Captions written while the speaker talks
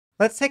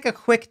Let's take a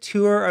quick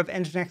tour of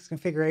Nginx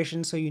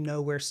configuration so you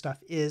know where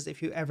stuff is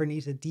if you ever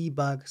need to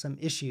debug some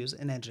issues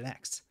in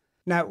Nginx.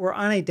 Now, we're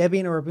on a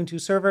Debian or Ubuntu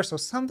server, so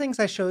some things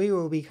I show you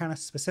will be kind of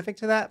specific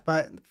to that,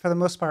 but for the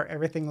most part,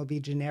 everything will be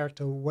generic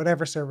to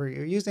whatever server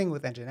you're using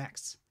with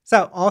Nginx.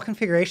 So all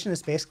configuration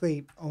is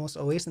basically almost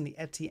always in the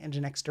etc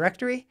Nginx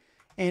directory,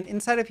 and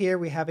inside of here,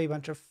 we have a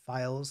bunch of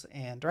files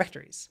and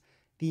directories.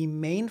 The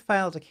main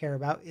file to care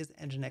about is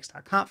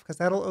nginx.conf, because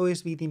that'll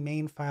always be the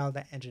main file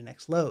that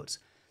Nginx loads.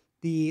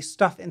 The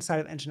stuff inside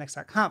of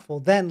nginx.conf will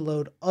then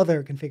load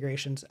other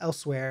configurations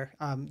elsewhere,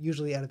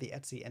 usually out of the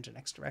etc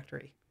Nginx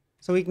directory.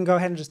 So we can go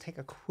ahead and just take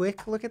a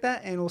quick look at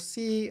that, and we'll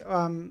see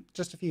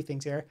just a few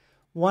things here.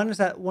 One is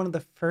that one of the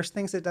first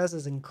things it does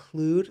is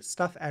include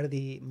stuff out of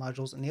the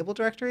modules enable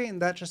directory,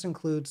 and that just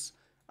includes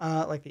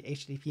like the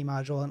HTTP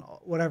module and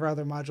whatever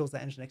other modules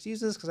that Nginx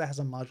uses, because it has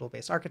a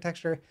module-based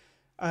architecture.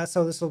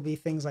 So this will be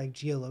things like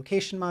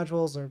geolocation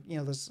modules, or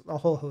there's a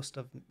whole host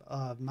of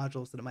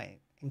modules that it might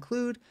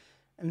include.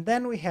 And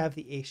then we have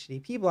the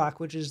HTTP block,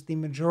 which is the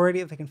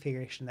majority of the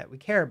configuration that we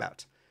care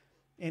about.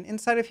 And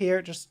inside of here,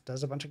 it just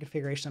does a bunch of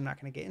configuration I'm not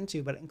going to get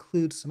into, but it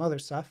includes some other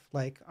stuff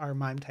like our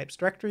MIME types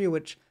directory,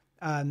 which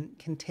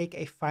can take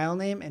a file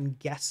name and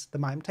guess the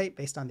MIME type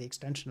based on the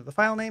extension of the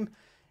file name,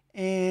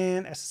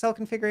 and SSL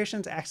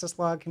configurations, access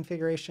log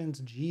configurations,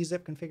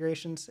 gzip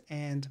configurations,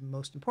 and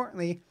most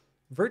importantly,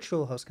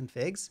 virtual host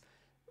configs,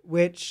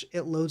 which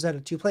it loads out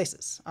of two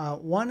places.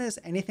 One is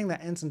anything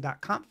that ends in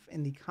 .conf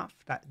in the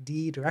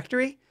conf.d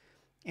directory,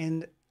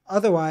 and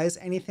otherwise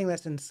anything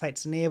that's in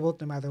sites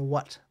enabled, no matter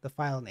what the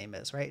file name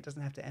is, right? It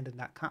doesn't have to end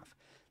in .conf.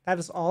 That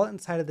is all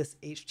inside of this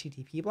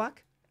HTTP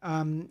block.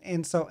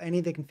 And so any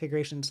of the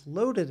configurations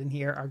loaded in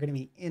here are going to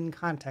be in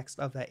context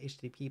of that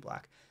HTTP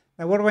block.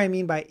 Now, what do I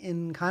mean by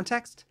in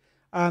context?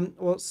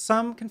 Well,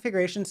 some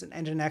configurations in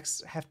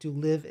Nginx have to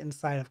live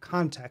inside of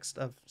context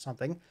of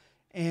something.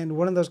 And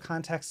one of those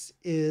contexts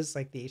is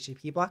like the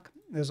HTTP block.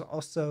 There's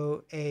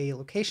also a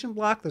location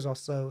block. There's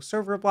also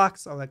server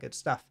blocks, all that good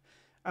stuff.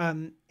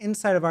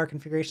 Inside of our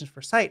configurations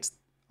for sites,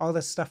 all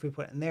this stuff we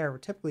put in there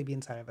would typically be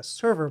inside of a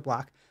server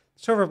block.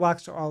 Server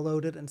blocks are all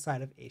loaded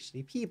inside of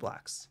HTTP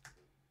blocks.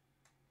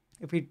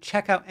 If we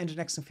check out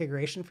Nginx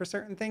configuration for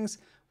certain things,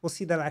 we'll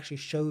see that it actually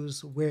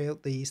shows where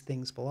these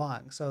things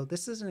belong. So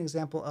this is an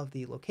example of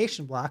the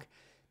location block.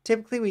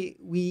 Typically,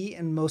 we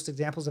in most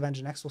examples of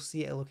Nginx will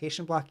see a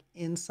location block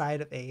inside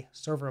of a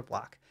server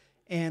block.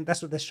 And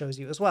that's what this shows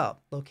you as well.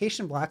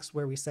 Location blocks,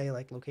 where we say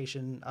like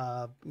location,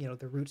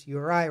 the root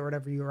URI or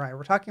whatever URI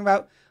we're talking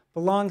about,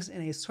 belongs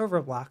in a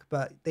server block,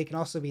 but they can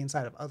also be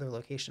inside of other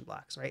location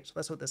blocks, right? So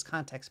that's what this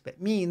context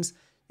bit means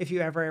if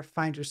you ever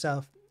find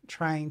yourself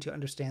trying to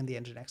understand the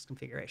Nginx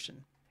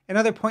configuration.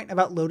 Another point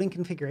about loading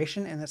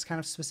configuration, and that's kind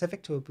of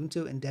specific to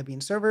Ubuntu and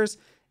Debian servers,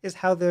 is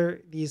how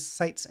these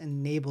sites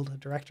enabled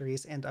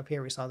directories, and up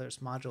here we saw there's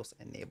modules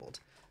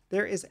enabled.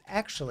 There is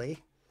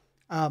actually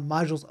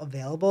modules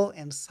available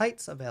and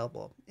sites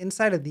available.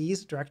 Inside of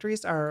these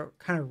directories are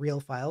kind of real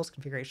files,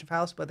 configuration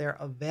files, but they're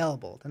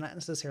available. They're not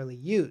necessarily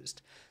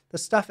used. The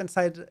stuff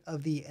inside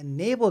of the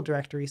enabled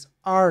directories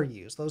are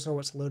used. Those are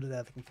what's loaded out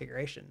of the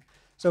configuration.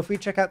 So if we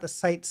check out the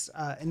site's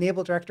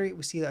enable directory,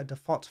 we see a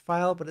default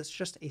file, but it's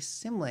just a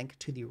symlink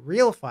to the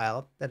real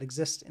file that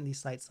exists in the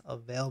site's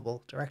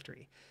available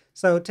directory.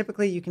 So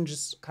typically you can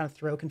just kind of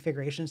throw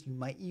configurations you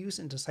might use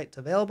into sites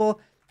available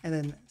and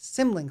then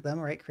symlink them,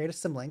 right? Create a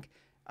symlink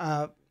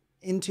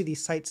into the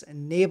site's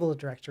enable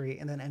directory,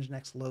 and then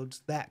Nginx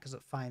loads that because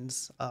it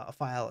finds a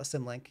file, a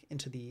symlink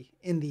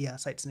in the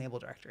site's enable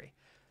directory.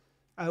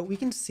 We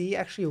can see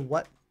actually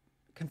what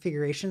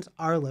configurations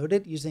are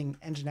loaded using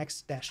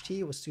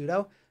nginx-t with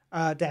sudo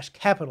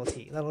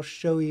 -T. That'll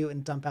show you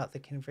and dump out the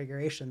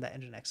configuration that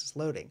Nginx is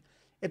loading.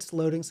 It's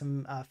loading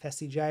some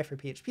fastCGI for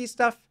PHP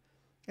stuff.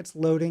 It's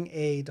loading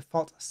a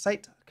default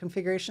site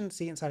configuration,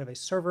 see inside of a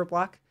server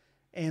block,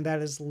 and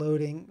that is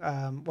loading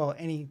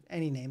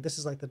any name. This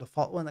is like the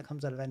default one that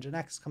comes out of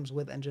Nginx, comes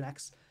with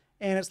Nginx,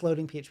 and it's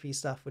loading PHP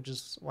stuff, which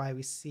is why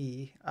we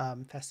see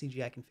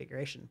fastCGI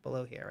configuration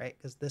below here, right?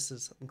 Because this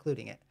is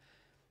including it.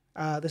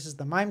 This is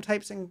the MIME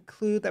types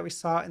include that we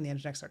saw in the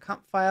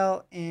nginx.conf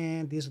file,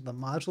 and these are the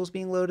modules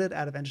being loaded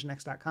out of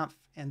nginx.conf,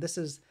 and this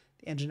is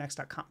the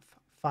nginx.conf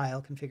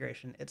file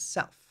configuration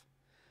itself.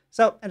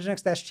 So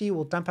nginx-t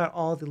will dump out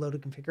all the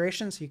loaded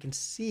configurations so you can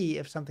see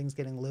if something's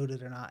getting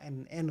loaded or not,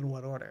 and in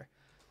what order.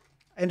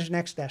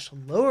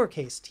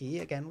 Nginx-t,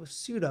 again with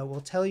sudo,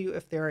 will tell you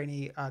if there are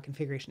any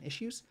configuration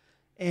issues,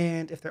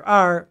 and if there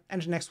are,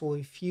 Nginx will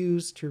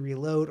refuse to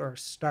reload or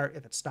start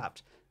if it's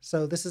stopped.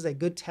 So this is a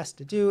good test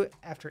to do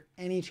after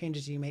any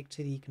changes you make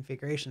to the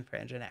configuration for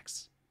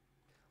Nginx.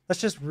 Let's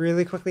just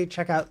really quickly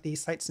check out the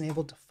sites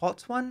enabled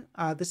default one.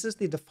 This is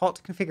the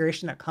default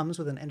configuration that comes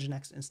with an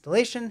Nginx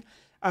installation.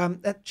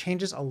 That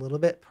changes a little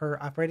bit per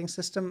operating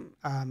system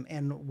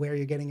and where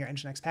you're getting your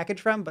Nginx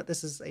package from, but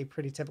this is a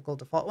pretty typical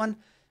default one.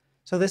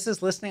 So this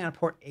is listening on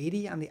port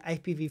 80 on the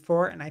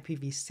IPv4 and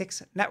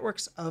IPv6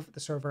 networks of the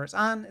server it's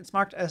on. It's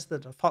marked as the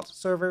default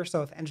server,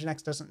 so if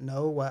Nginx doesn't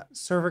know what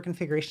server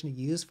configuration to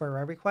use for a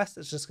web request,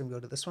 it's just going to go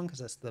to this one because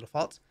that's the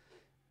default.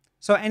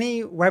 So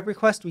any web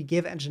request we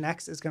give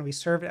Nginx is going to be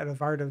served out of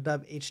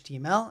var.dub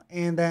HTML,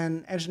 and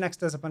then Nginx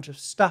does a bunch of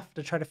stuff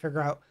to try to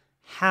figure out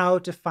how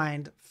to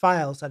find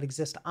files that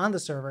exist on the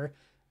server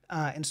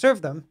and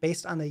serve them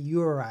based on the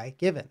URI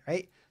given,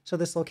 right? So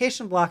this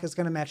location block is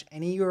going to match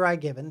any URI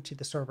given to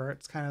the server.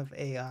 It's kind of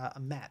a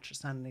match.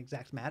 It's not an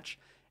exact match.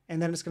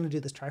 And then it's going to do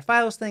this try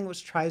files thing,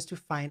 which tries to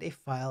find a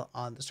file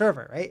on the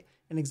server, right?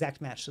 An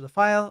exact match to the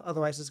file.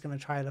 Otherwise, it's going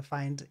to try to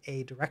find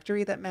a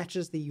directory that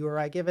matches the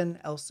URI given,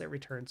 else it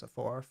returns a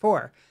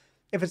 404.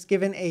 If it's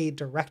given a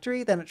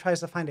directory, then it tries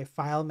to find a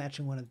file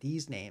matching one of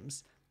these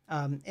names.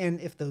 And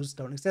if those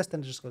don't exist, then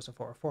it just goes to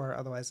 404.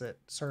 Otherwise, it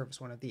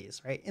serves one of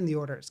these, right? In the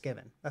order it's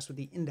given. That's what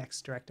the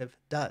index directive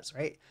does,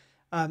 right?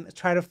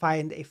 Try to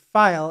find a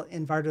file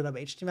in var.dub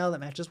HTML that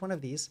matches one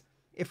of these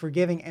if we're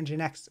giving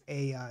Nginx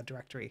a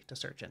directory to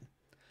search in.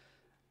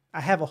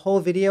 I have a whole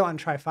video on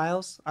try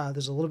files.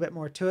 There's a little bit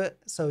more to it,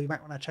 so you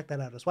might want to check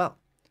that out as well.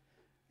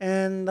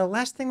 And the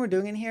last thing we're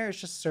doing in here is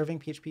just serving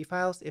PHP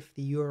files if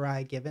the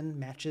URI given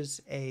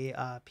matches a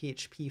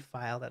PHP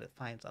file that it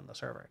finds on the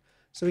server.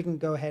 So we can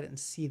go ahead and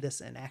see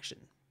this in action.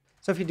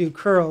 So if you do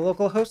curl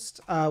localhost,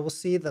 we'll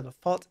see the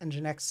default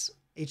Nginx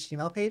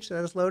HTML page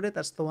that is loaded.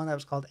 That's the one that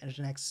was called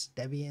Nginx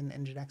Debian,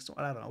 Nginx,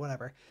 I don't know,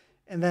 whatever.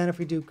 And then if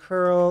we do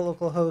curl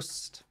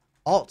localhost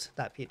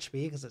alt.php,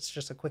 because it's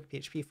just a quick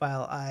PHP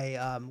file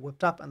I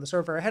whipped up on the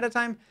server ahead of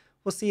time,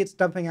 we'll see it's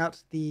dumping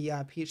out the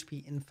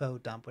PHP info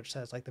dump, which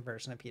says like the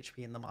version of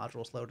PHP and the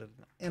modules loaded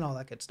and all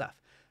that good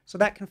stuff. So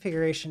that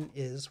configuration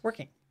is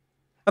working.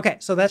 Okay,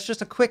 so that's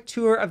just a quick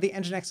tour of the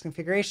Nginx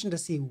configuration to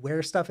see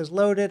where stuff is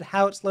loaded,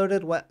 how it's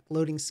loaded, what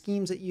loading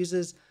schemes it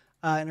uses,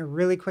 and a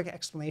really quick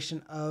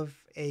explanation of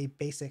a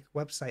basic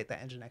website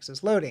that Nginx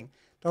is loading.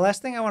 The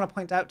last thing I want to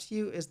point out to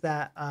you is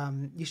that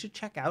you should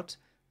check out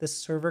the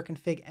server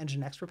config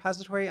Nginx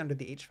repository under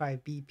the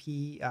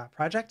H5BP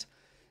project.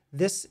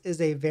 This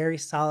is a very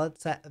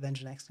solid set of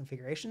Nginx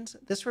configurations.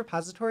 This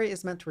repository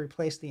is meant to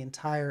replace the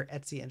entire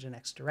etc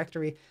Nginx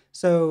directory.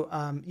 So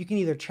you can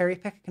either cherry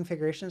pick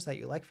configurations that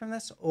you like from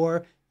this,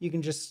 or you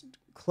can just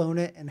clone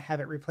it and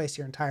have it replace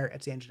your entire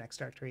etc Nginx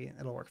directory and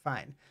it'll work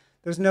fine.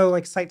 There's no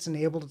like sites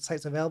enabled,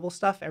 sites available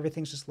stuff.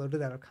 Everything's just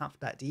loaded out of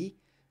conf.d,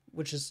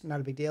 which is not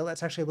a big deal.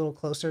 That's actually a little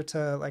closer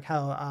to like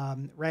how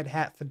Red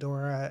Hat,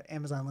 Fedora,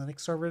 Amazon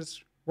Linux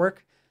servers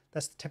work.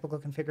 That's the typical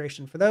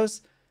configuration for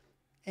those.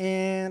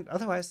 And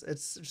otherwise,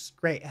 it's just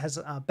great. It has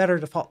better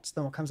defaults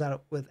than what comes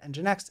out with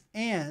Nginx,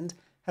 and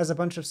has a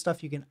bunch of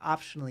stuff you can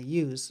optionally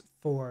use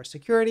for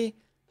security,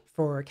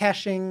 for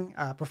caching,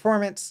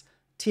 performance,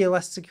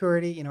 TLS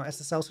security,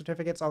 SSL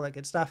certificates, all that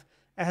good stuff.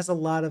 It has a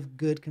lot of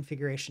good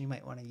configuration you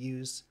might want to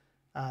use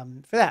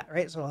for that,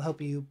 right? So it'll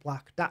help you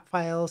block dot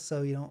files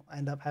so you don't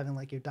end up having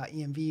like your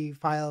 .env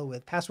file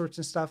with passwords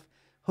and stuff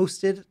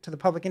hosted to the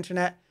public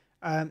internet.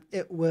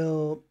 It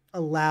will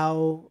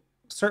allow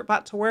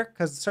certbot to work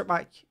because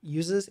certbot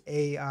uses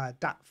a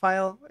dot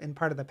file in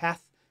part of the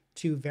path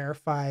to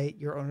verify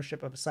your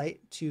ownership of a site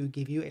to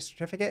give you a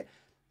certificate.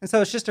 And so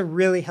it's just a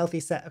really healthy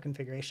set of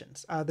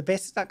configurations. The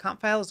basics.conf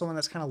file is the one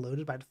that's kind of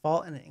loaded by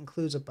default, and it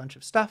includes a bunch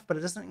of stuff, but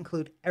it doesn't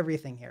include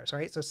everything here. So,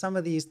 right? So some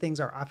of these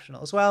things are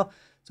optional as well.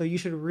 So you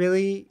should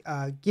really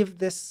give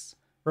this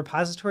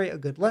repository a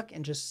good look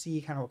and just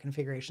see kind of what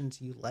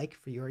configurations you like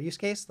for your use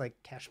case, like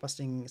cache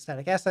busting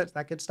static assets,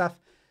 that good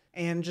stuff,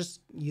 and just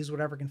use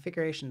whatever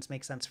configurations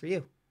make sense for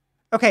you.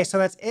 Okay, so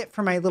that's it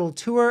for my little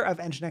tour of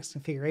Nginx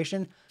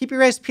configuration. Keep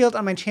your eyes peeled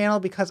on my channel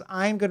because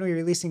I'm going to be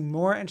releasing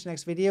more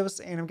Nginx videos,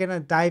 and I'm going to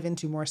dive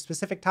into more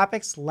specific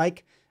topics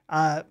like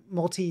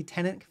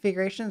multi-tenant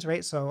configurations,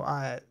 right? So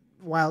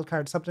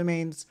wildcard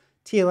subdomains,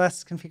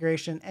 TLS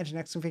configuration,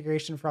 Nginx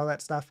configuration for all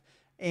that stuff,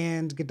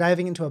 and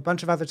diving into a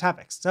bunch of other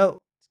topics.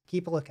 So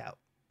keep a lookout.